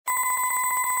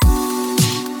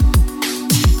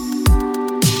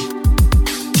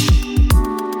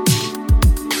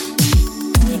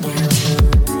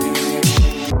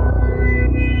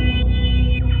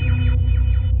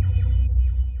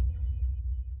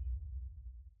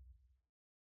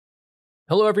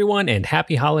Hello, everyone, and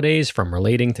happy holidays from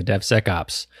Relating to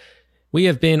DevSecOps. We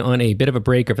have been on a bit of a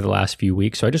break over the last few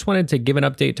weeks, so I just wanted to give an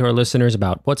update to our listeners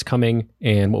about what's coming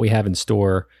and what we have in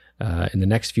store in the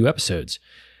next few episodes.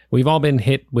 We've all been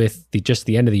hit with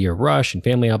the end of the year rush and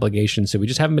family obligations, so we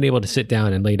just haven't been able to sit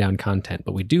down and lay down content.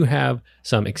 But we do have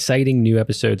some exciting new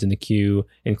episodes in the queue,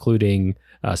 including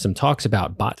some talks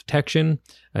about bot detection,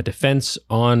 a defense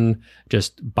on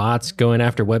just bots going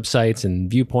after websites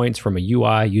and viewpoints from a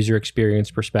UI user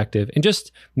experience perspective, and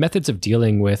just methods of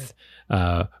dealing with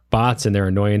bots and their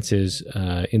annoyances,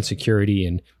 insecurity,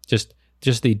 and just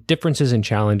the differences and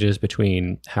challenges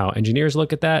between how engineers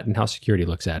look at that and how security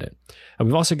looks at it. And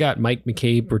we've also got Mike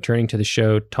McCabe returning to the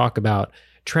show to talk about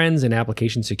trends in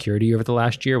application security over the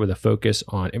last year with a focus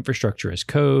on infrastructure as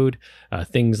code,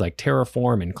 things like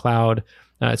Terraform and cloud.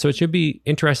 So it should be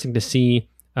interesting to see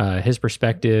his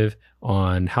perspective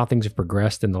on how things have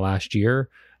progressed in the last year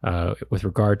with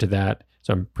regard to that.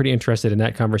 So I'm pretty interested in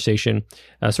that conversation,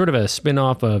 sort of a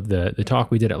spin-off of the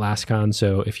talk we did at LastCon.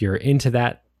 So if you're into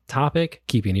that topic,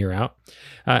 keep an ear out.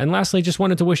 And lastly, just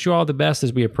wanted to wish you all the best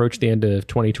as we approach the end of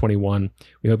 2021.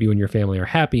 We hope you and your family are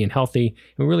happy and healthy,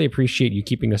 and we really appreciate you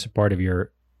keeping us a part of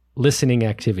your listening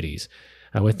activities.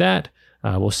 With that,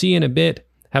 we'll see you in a bit.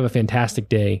 Have a fantastic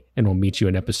day, and we'll meet you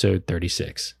in episode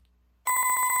 36.